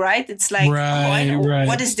too, right? It's like,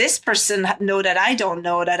 what does this person know that I don't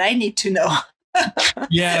know that I need to know?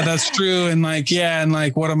 Yeah, that's true. And like,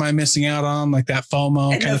 what am I missing out on? Like that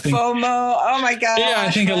FOMO and kind of thing. FOMO. Oh my God. Yeah, I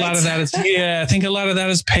think a lot of that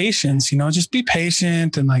is patience, just be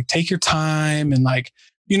patient and like take your time. And like,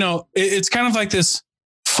 it's kind of like this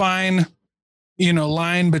fine,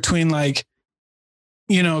 line between like,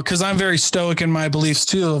 cause I'm very stoic in my beliefs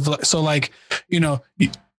too. So like,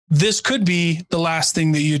 this could be the last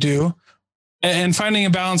thing that you do, and finding a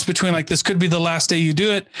balance between like, this could be the last day you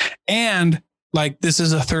do it. And like, this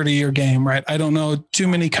is a 30-year game, right? I don't know too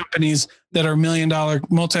many companies that are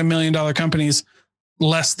multi-million-dollar companies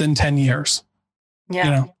less than 10 years.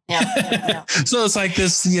 Yeah. So it's like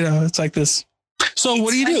this, it's like this. So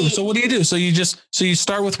what do you do? So you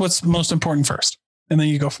start with what's most important first, and then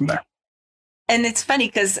you go from there. And it's funny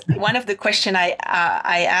because one of the questions I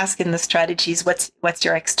ask in the strategy is what's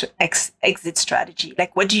your exit strategy?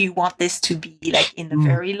 Like, what do you want this to be like in the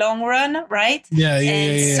very long run, right?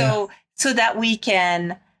 Yeah. So that we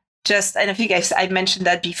can just, and I think I mentioned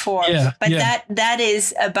that before, that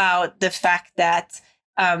is about the fact that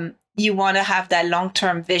you want to have that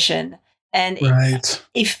long-term vision. And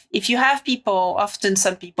if you have people, often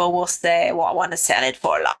some people will say, well, I want to sell it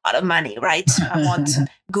for a lot of money, right? I want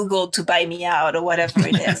Google to buy me out or whatever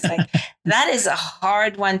it is. Like that is a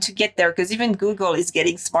hard one to get there, because even Google is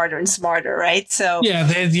getting smarter and smarter, right? So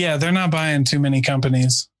they're not buying too many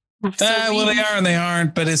companies. They are and they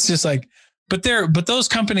aren't, but it's just like, but those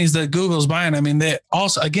companies that Google's buying, I mean, they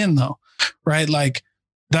also, again though, right? Like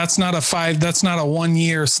that's not a 1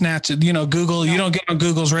 year snatch. Google, you don't get on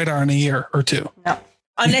Google's radar in a year or two. No,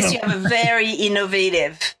 unless you have a very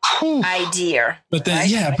innovative idea. But then,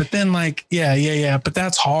 right? but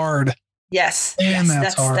that's hard. Yes. And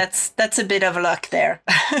that's hard. That's a bit of luck there.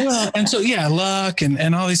 Well, and so, luck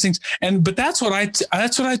and all these things. But that's what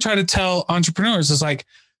I try to tell entrepreneurs is like,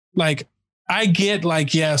 I get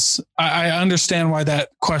like, yes, I understand why that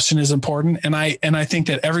question is important. And I think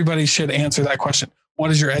that everybody should answer that question. What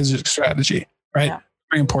is your exit strategy? Right. Yeah.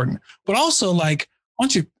 Very important. But also like,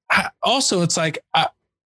 it's like, I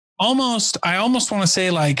almost want to say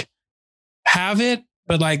like, have it,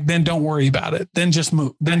 but like, then don't worry about it. Then just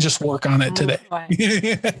move, then just work on it today.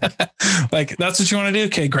 Like, that's what you want to do.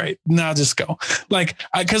 Okay, great. Now just go. Like,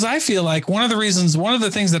 cause I feel like one of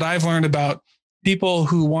the things that I've learned about people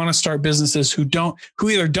who want to start businesses who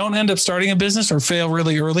either don't end up starting a business or fail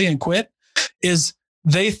really early and quit is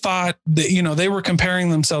they thought that, they were comparing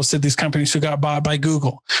themselves to these companies who got bought by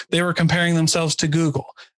Google. They were comparing themselves to Google.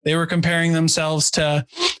 They were comparing themselves to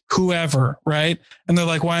whoever, right? And they're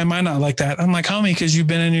like, why am I not like that? I'm like, homie, because you've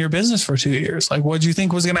been in your business for 2 years. Like, what do you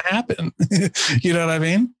think was going to happen? You know what I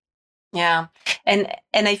mean? Yeah. And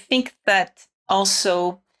I think that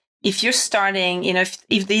also, if you're starting, if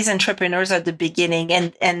these entrepreneurs are at the beginning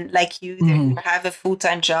and like you, they have a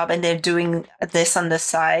full-time job and they're doing this on the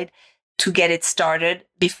side to get it started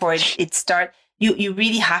before it starts, you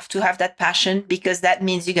really have to have that passion, because that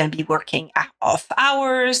means you're going to be working off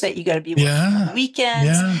hours, that you're going to be working on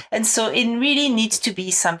weekends. Yeah. And so it really needs to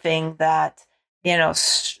be something that,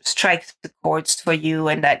 strikes the chords for you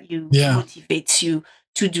and that motivates you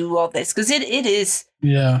to do all this. Because it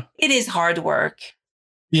is hard work.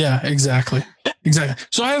 Yeah, exactly.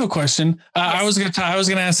 So I have a question. Yes. I was going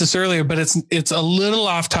to ask this earlier, but it's a little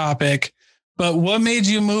off topic. But what made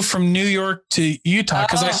you move from New York to Utah?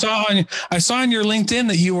 Because I saw on your LinkedIn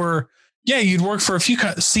that you'd worked for a few.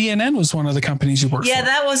 CNN was one of the companies you worked for. Yeah,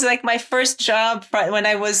 that was like my first job when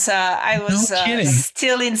I was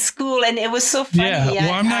still in school, and it was so funny. Yeah,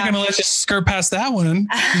 well, I'm not going to let you skirt past that one.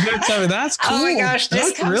 You got to tell me that's cool. Oh my gosh,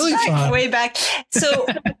 this comes really fun. Way back. So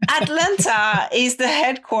Atlanta is the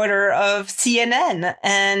headquarters of CNN,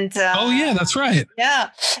 and that's right. Yeah,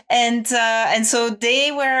 and so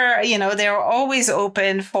they were, they were always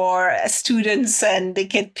open for students, and they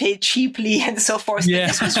get paid cheaply and so forth. Yeah. But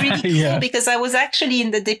this was really cool because I was actually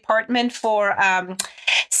in the department for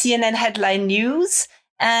CNN headline news.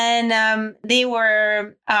 And they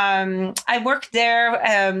were, I worked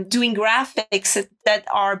there doing graphics that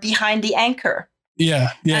are behind the anchor. So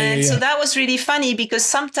that was really funny because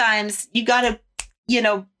sometimes you got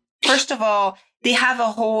to, first of all, they have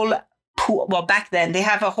a whole pool. Well, back then they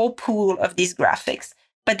have a whole pool of these graphics.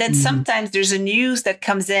 But then sometimes there's a news that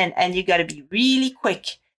comes in and you got to be really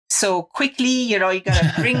quick So quickly, you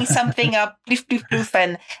gotta bring something up, ploof, ploof, ploof,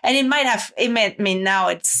 and it may now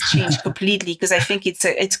it's changed completely because I think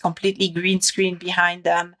it's completely green screen behind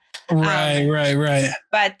them. Right.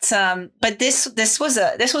 But this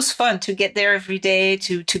was fun to get there every day,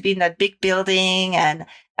 to be in that big building and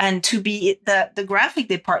to be the graphic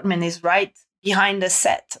department is right behind the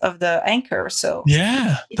set of the anchor. So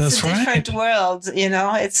yeah, it's a different world,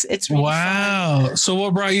 it's really fun. So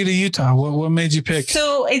what brought you to Utah? What made you pick?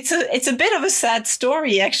 So it's a bit of a sad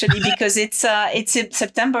story actually, because it's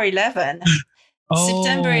September 11.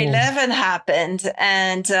 September 11 happened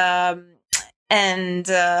and oh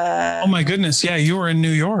my goodness. Yeah. You were in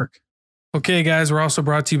New York. Okay, guys, we're also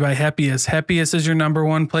brought to you by Happiest. Happiest is your number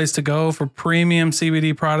one place to go for premium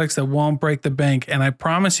CBD products that won't break the bank. And I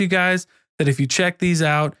promise you guys that if you check these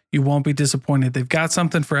out, you won't be disappointed. They've got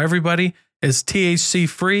something for everybody. It's THC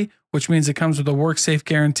free, which means it comes with a work safe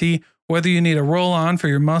guarantee. Whether you need a roll on for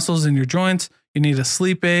your muscles and your joints, you need a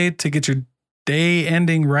sleep aid to get your day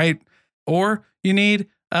ending right, or you need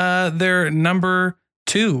their number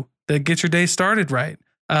 2 that gets your day started right.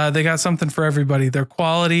 They got something for everybody. They're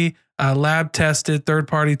quality, lab tested, third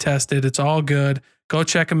party tested. It's all good. Go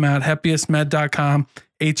check them out. Happiestmed.com,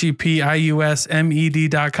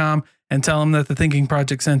 HEPIUSMED.com, and tell them that the Thinking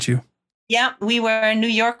Project sent you. Yeah, we were in New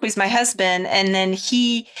York with my husband, and then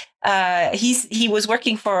he was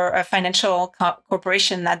working for a financial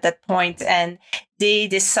corporation at that point, and they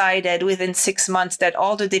decided within 6 months that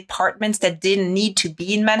all the departments that didn't need to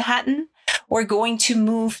be in Manhattan were going to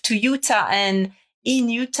move to Utah. And in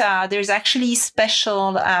Utah, there's actually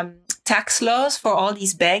special tax laws for all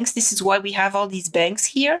these banks. This is why we have all these banks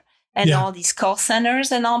here and all these call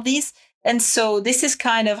centers and all these. And so this is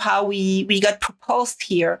kind of how we got proposed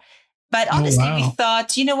here. But honestly, we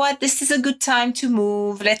thought, you know what, this is a good time to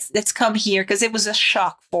move. Let's come here, because it was a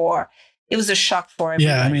shock for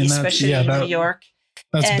everybody, especially in New York.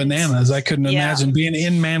 That's bananas. I couldn't imagine being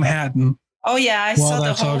in Manhattan. Oh yeah, I saw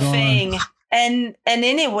the whole thing. And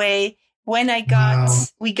anyway, when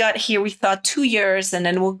we got here, we thought 2 years and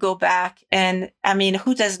then we'll go back. And I mean,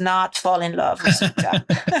 who does not fall in love with Utah?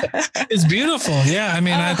 It's beautiful. Yeah. I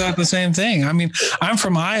mean, I thought the same thing. I mean, I'm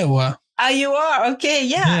from Iowa. You are? Okay.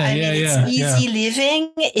 Yeah. It's easy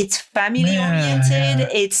living. It's family oriented.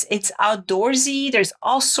 It's outdoorsy. There's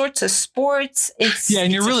all sorts of sports.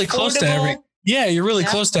 And you're really close to everything. Yeah, you're really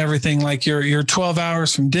close to everything. Like you're 12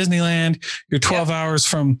 hours from Disneyland. You're 12 hours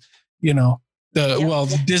from,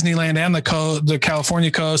 Disneyland and the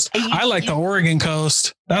California coast. I like the Oregon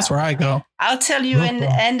coast. That's where I go. I'll tell you.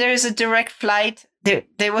 And there's a direct flight.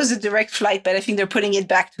 There was a direct flight, but I think they're putting it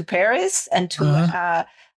back to Paris and to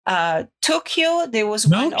Tokyo. There was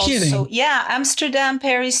one kidding. Also. Yeah, Amsterdam,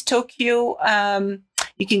 Paris, Tokyo.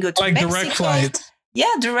 You can go to Mexico. Direct flights. Yeah,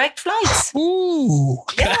 direct flights. Ooh,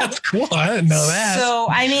 that's cool. I didn't know that. So,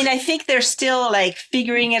 I mean, I think they're still like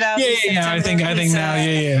figuring it out. Yeah. I think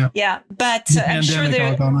now. Yeah, but I'm sure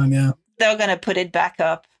they're going to put it back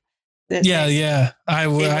up. I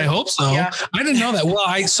hope so. Yeah. I didn't know that. Well,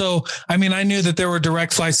 I knew that there were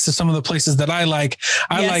direct flights to some of the places that I like.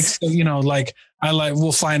 We'll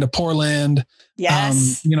fly into Portland.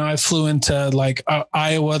 Yes. I flew into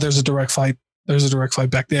Iowa. There's a direct flight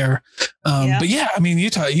back there. But yeah, I mean,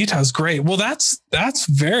 Utah's great. Well, that's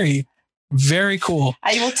very, very cool.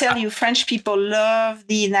 I will tell you, French people love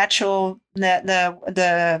the natural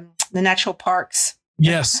parks.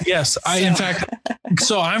 Yes. In fact,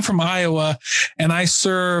 so I'm from Iowa, and I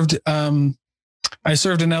served an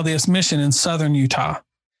LDS mission in southern Utah.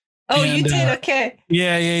 Oh, you did? Okay.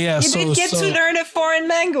 Yeah. You didn't get to learn a foreign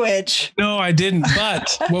language. No, I didn't.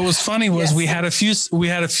 But what was funny was we had a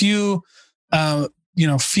few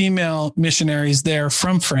female missionaries there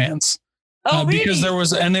from France. Oh, really? Because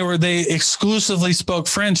they exclusively spoke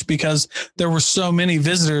French because there were so many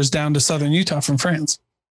visitors down to southern Utah from France.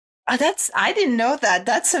 Oh, I didn't know that.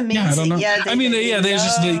 That's amazing. Yeah, I don't know.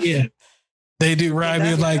 They do, right?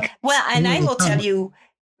 I will tell you,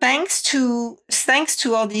 thanks to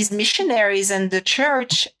all these missionaries and the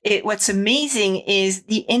church, what's amazing is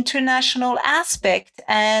the international aspect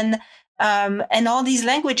and all these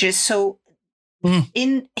languages. So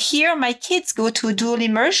in here, my kids go to a dual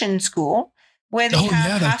immersion school where they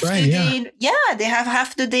have half the day. Yeah, they have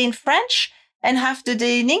half the day in French and half the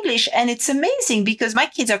day in English. And it's amazing because my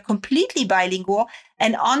kids are completely bilingual.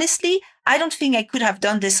 And honestly, I don't think I could have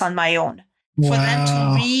done this on my own. For them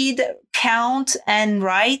to read, count, and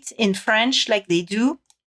write in French like they do,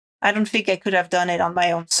 I don't think I could have done it on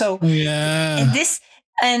my own. So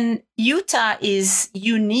And Utah is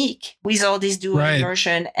unique with all this dual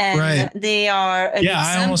immersion, and they are an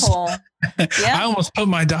example. I almost put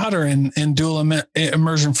my daughter in dual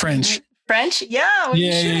immersion French. French? Yeah, well,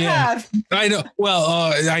 you should have. I know.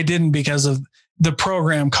 Well, I didn't because of the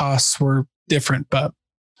program costs were different, but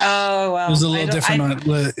oh well, it was a little different.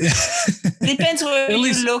 Depends where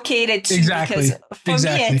you're located too, exactly. Because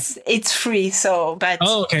for me it's free. So, but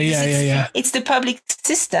it's the public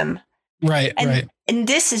system, right? And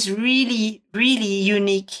this is really, really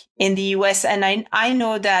unique in the US. And I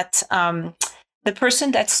know that the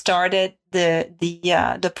person that started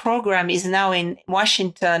the program is now in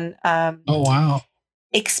Washington. Oh wow!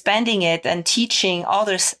 Expanding it and teaching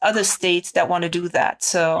other states that want to do that.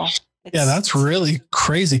 So. Yeah, that's really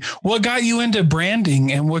crazy. What got you into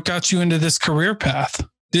branding and what got you into this career path?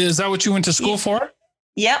 Is that what you went to school for?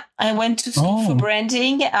 Yeah, I went to school for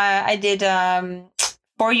branding. I did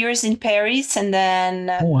 4 years in Paris and then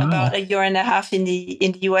about a year and a half in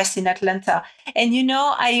the US in Atlanta. And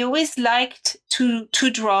I always liked to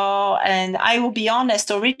draw. And I will be honest,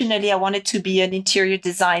 originally I wanted to be an interior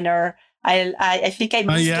designer. I think I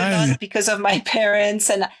moved a lot because of my parents,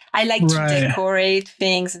 and I like to decorate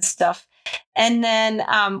things and stuff. And then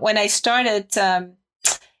when I started,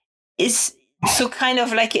 is so kind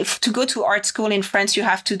of like to go to art school in France, you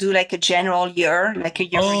have to do like a general year, like a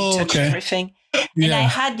year where you touch everything. Yeah. And I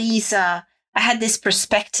had this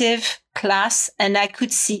perspective class, and I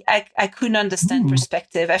could see, I couldn't understand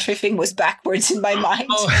perspective. Everything was backwards in my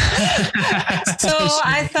mind. So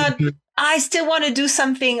I thought, I still want to do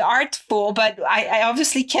something artful, but I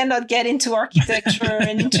obviously cannot get into architecture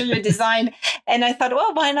and interior design. And I thought,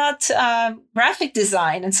 well, why not graphic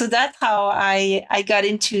design? And so that's how I got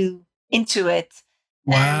into it.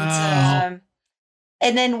 Wow.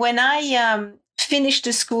 And then when I finished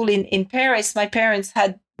the school in Paris, my parents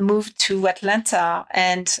had moved to Atlanta,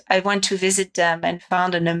 and I went to visit them and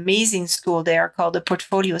found an amazing school there called the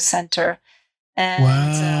Portfolio Center.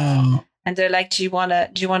 And and they're like, do you want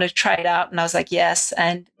to try it out? And I was like, yes.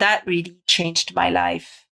 And that really changed my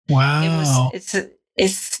life. Wow.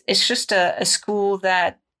 It's just a school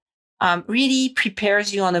that really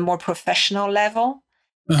prepares you on a more professional level.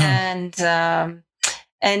 And then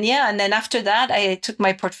after that, I took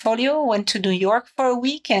my portfolio, went to New York for a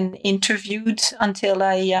week and interviewed until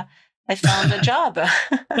I found a job.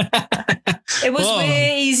 It was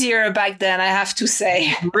way easier back then, I have to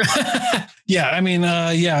say. Yeah. I mean,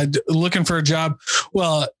 looking for a job.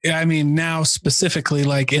 Well, I mean, now specifically,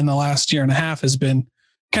 like in the last year and a half has been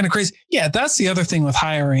kind of crazy. Yeah. That's the other thing with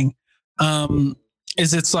hiring. You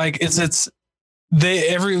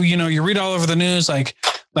read all over the news, like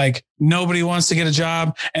nobody wants to get a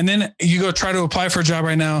job. And then you go try to apply for a job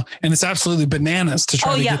right now, and it's absolutely bananas to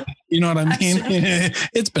try to get, you know what I mean?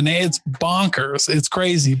 It's bonkers. It's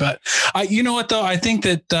crazy. But you know what though? I think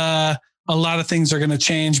that a lot of things are going to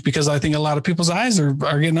change, because I think a lot of people's eyes are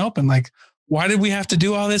getting open. Like, why did we have to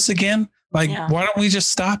do all this again? Like, why don't we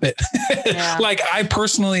just stop it? Like, I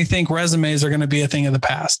personally think resumes are going to be a thing of the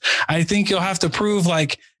past. I think you'll have to prove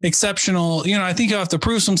like exceptional, I think you'll have to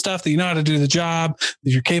prove some stuff that you know how to do the job,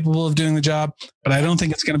 that you're capable of doing the job, but I don't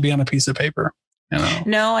think it's going to be on a piece of paper.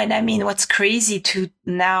 No. And I mean, what's crazy too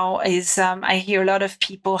now is I hear a lot of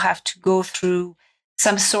people have to go through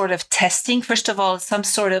some sort of testing. First of all, some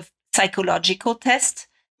sort of psychological test.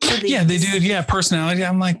 So they do. Yeah. Personality.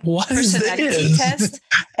 I'm like, what is this? Test.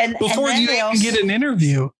 And before you even get an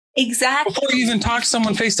interview. Exactly. Before you even talk to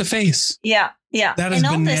someone face to face. Yeah. Yeah. That is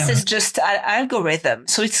all this is just algorithm.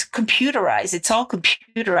 So it's computerized. It's all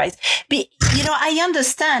computerized. But, I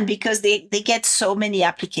understand because they get so many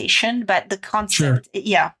applications, but the concept,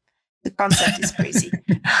 the concept is crazy.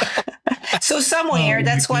 So somewhere,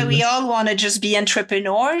 that's why we all want to just be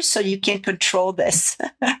entrepreneurs, so you can control this.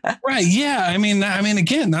 Right. Yeah. I mean,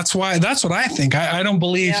 again, that's what I think. I don't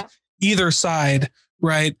believe either side.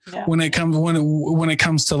 Right. Yeah. When it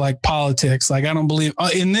comes to like politics, like I don't believe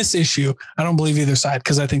in this issue. I don't believe either side,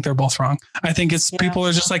 because I think they're both wrong. I think it's people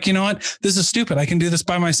are just like, you know what, this is stupid. I can do this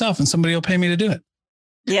by myself and somebody will pay me to do it.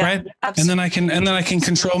 Yeah. Right. Absolutely. And then I can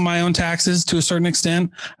control my own taxes to a certain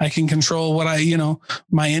extent. I can control what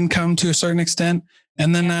my income to a certain extent.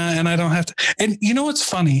 And then, and I don't have to, and what's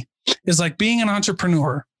funny is like being an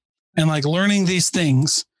entrepreneur and like learning these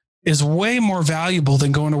things is way more valuable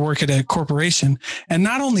than going to work at a corporation. And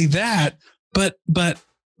not only that, but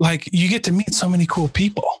like you get to meet so many cool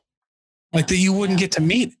people like that you wouldn't get to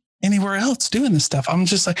meet anywhere else doing this stuff. I'm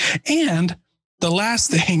just like, and the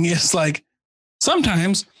last thing is like,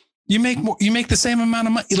 sometimes you make the same amount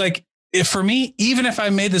of money. Like for me, even if I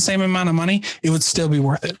made the same amount of money, it would still be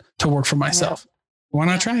worth it to work for myself. Why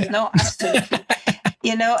not try it? No, absolutely.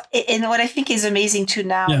 and what I think is amazing too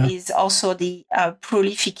now is also the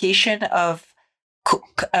proliferation of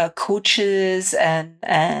coaches and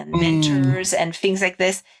mentors and things like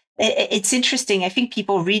this. It's interesting. I think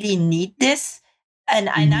people really need this, and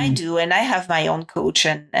I do, and I have my own coach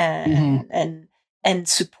and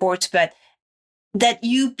support. But that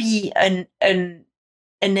you be an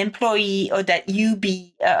employee, or that you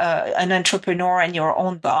be an entrepreneur and your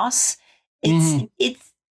own boss,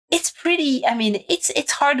 it's pretty. I mean,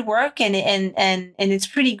 it's hard work and it's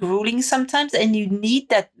pretty grueling sometimes, and you need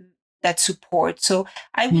that support. So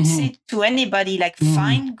I would say to anybody, like,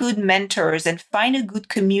 find good mentors and find a good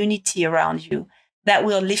community around you that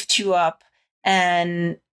will lift you up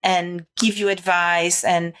and give you advice.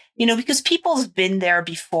 And, because people's been there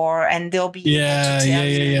before, and they'll be able to tell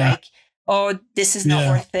you like, oh, this is not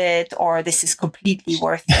worth it, or this is completely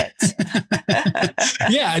worth it.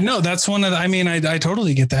 Yeah, no, that's one of the, I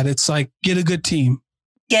totally get that. It's like, get a good team.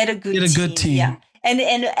 Get a good team. Yeah.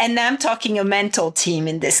 And I'm talking a mental team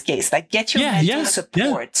in this case. Like, get your mental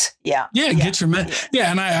support. Get your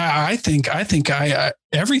and I think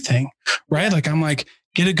everything, right? Like, I'm like,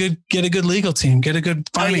 get a good legal team, get a good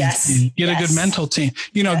finance team, get a good mental team.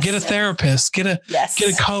 Get a therapist, get a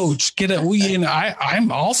coach,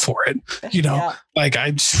 I'm all for it. Like,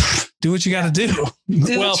 I do what you got to do.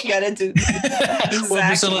 What you got to do. Exactly. Well,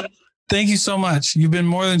 Priscilla, thank you so much. You've been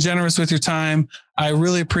more than generous with your time. I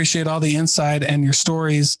really appreciate all the insight and your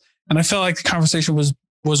stories. And I felt like the conversation was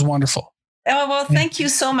wonderful. Oh, well, thank you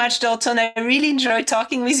so much, Dalton. I really enjoyed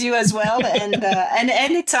talking with you as well. And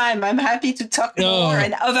anytime, I'm happy to talk more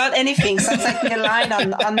and about anything. Sounds like we align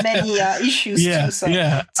on many issues too. So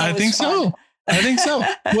I think so.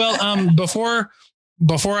 Well,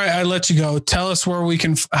 before I let you go, tell us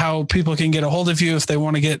how people can get a hold of you if they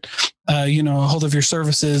want to get, a hold of your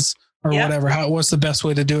services or whatever. What's the best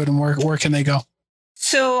way to do it, and where can they go?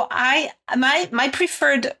 So my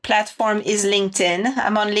preferred platform is LinkedIn.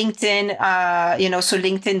 I'm on LinkedIn, so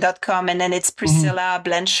LinkedIn.com, and then it's Priscilla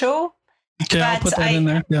Blenchot. Okay, I'll put that in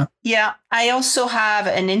there. Yeah. Yeah. I also have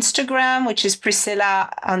an Instagram, which is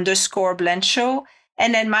Priscilla_Blenchot.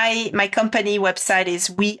 And then my company website is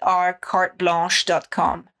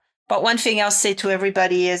wearecarteblanche.com. But one thing I'll say to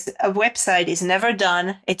everybody is a website is never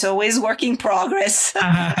done. It's always work in progress. So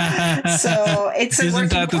it's a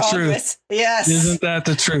work in progress. Yes. Isn't that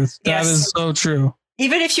the truth? That is so true.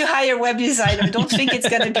 Even if you hire a web designer, don't think it's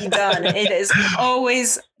going to be done. It is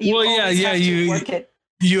always, you have to work it.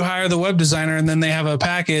 You hire the web designer, and then they have a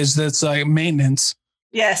package that's like maintenance.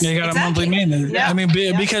 Yes, you got a monthly maintenance. Yeah.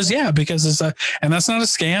 Because it's and that's not a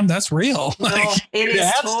scam. That's real. No, it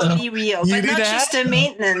is totally real. But not just the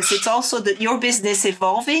maintenance. It's also your business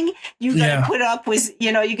evolving. You got to put up with,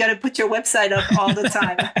 you got to put your website up all the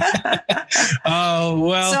time. Oh,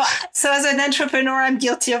 well. So as an entrepreneur, I'm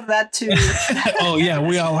guilty of that too. Oh yeah,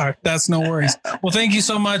 we all are. That's no worries. Well, thank you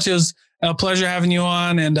so much. It was a pleasure having you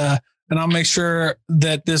on, and I'll make sure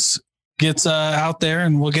that this gets out there,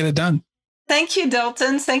 and we'll get it done. Thank you,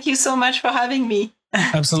 Dalton. Thank you so much for having me.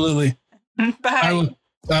 Absolutely. Bye.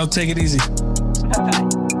 I'll take it easy. Bye-bye.